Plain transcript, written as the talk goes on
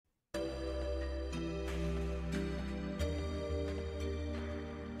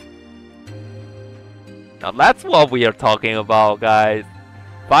Now that's what we are talking about, guys.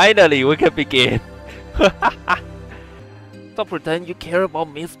 Finally, we can begin. Don't pretend you care about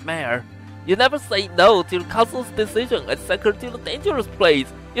Miss Mayor. You never say no to the council's decision and send her to the dangerous place.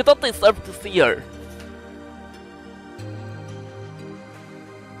 You don't deserve to see her.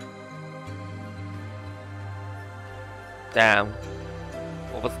 Damn.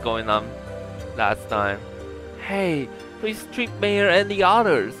 What was going on last time? Hey, please treat Mayor and the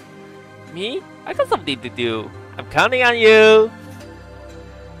others. Me? I got something to do. I'm counting on you.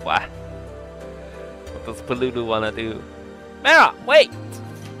 What? What does Palulu wanna do? Mara, wait!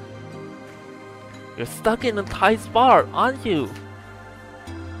 You're stuck in a tight spot, aren't you?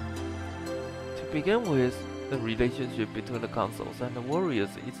 To begin with, the relationship between the consuls and the warriors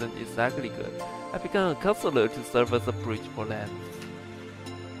isn't exactly good. I became a counselor to serve as a bridge for them.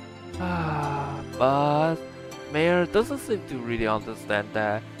 But Mayor doesn't seem to really understand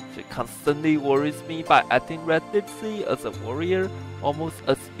that. She constantly worries me by acting recklessly as a warrior, almost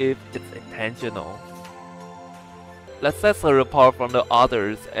as if it's intentional. That sets her apart from the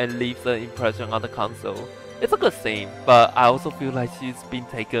others and leaves an impression on the council. It's a good thing, but I also feel like she's been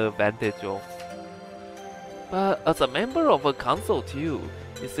taken advantage of. But as a member of a council too,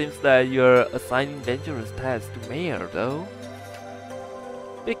 it seems that you're assigning dangerous tasks to Mayor though.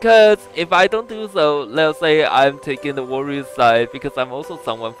 Because if I don't do so, let's say I'm taking the warrior side because I'm also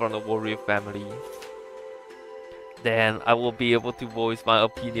someone from the warrior family. Then I won't be able to voice my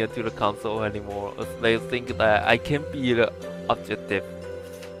opinion to the council anymore, as they think that I can be the objective.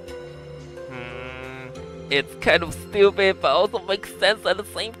 It's kind of stupid but also makes sense at the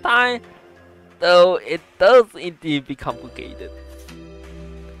same time, though it does indeed be complicated.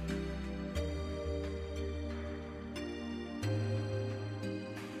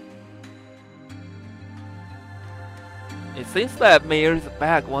 It seems that Mayor is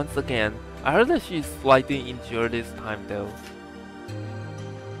back once again. I heard that she's slightly injured this time though.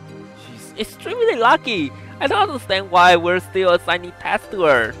 She's extremely lucky. I don't understand why we're still assigning tasks to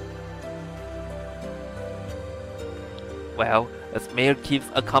her. Well, as Mayor keeps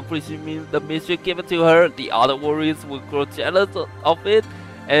accomplishing the mission given to her, the other warriors will grow jealous of it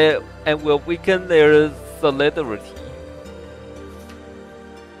and will weaken their solidarity.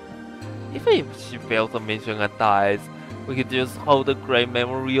 Even if she fails a mission and dies, we can just hold a great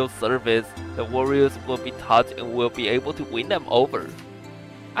memorial service. The warriors will be touched and will be able to win them over.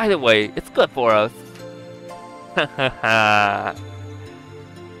 Either way, it's good for us.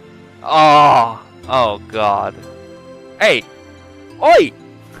 Oh god. Hey! Oi!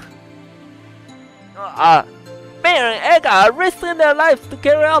 Mayor and Ega are risking their lives to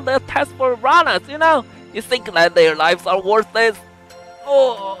carry out their task for Ranas, you know? You think that their lives are worthless?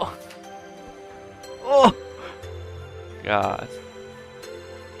 Oh! God.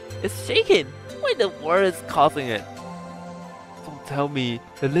 It's shaking! What in the world is causing it? Don't tell me,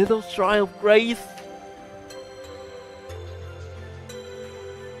 the little shrine of grace?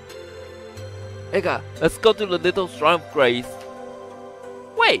 Ega, let's go to the little shrine of grace.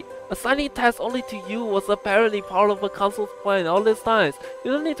 Wait! Assigning tasks only to you was apparently part of the council's plan all these times.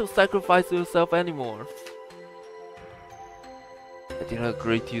 You don't need to sacrifice yourself anymore. I didn't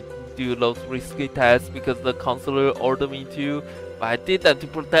agree to do those risky tasks because the counselor ordered me to, but I did them to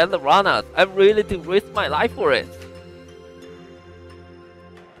protect the Ranas. I'm ready to risk my life for it.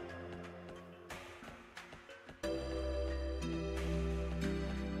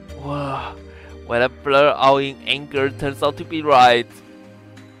 Wow, what I blur out in anger turns out to be right.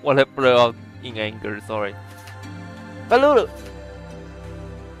 What I blur out in anger, sorry. Palulu!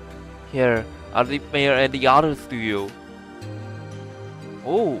 Here, I'll leave Mayor and the others to you.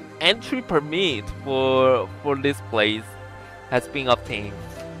 Oh, entry permit for this place has been obtained.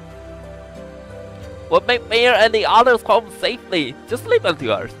 We'll make Mayor and the others home safely. Just leave them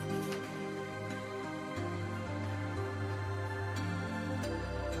to us.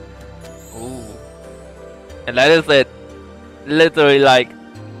 Oh, and that is it. Literally like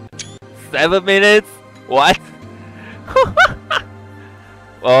 7 minutes. What?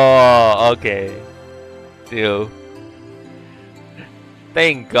 Oh, okay. Still.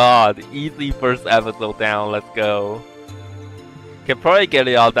 Thank God, easy first episode down, let's go. Can probably get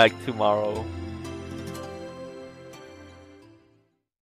it out like tomorrow.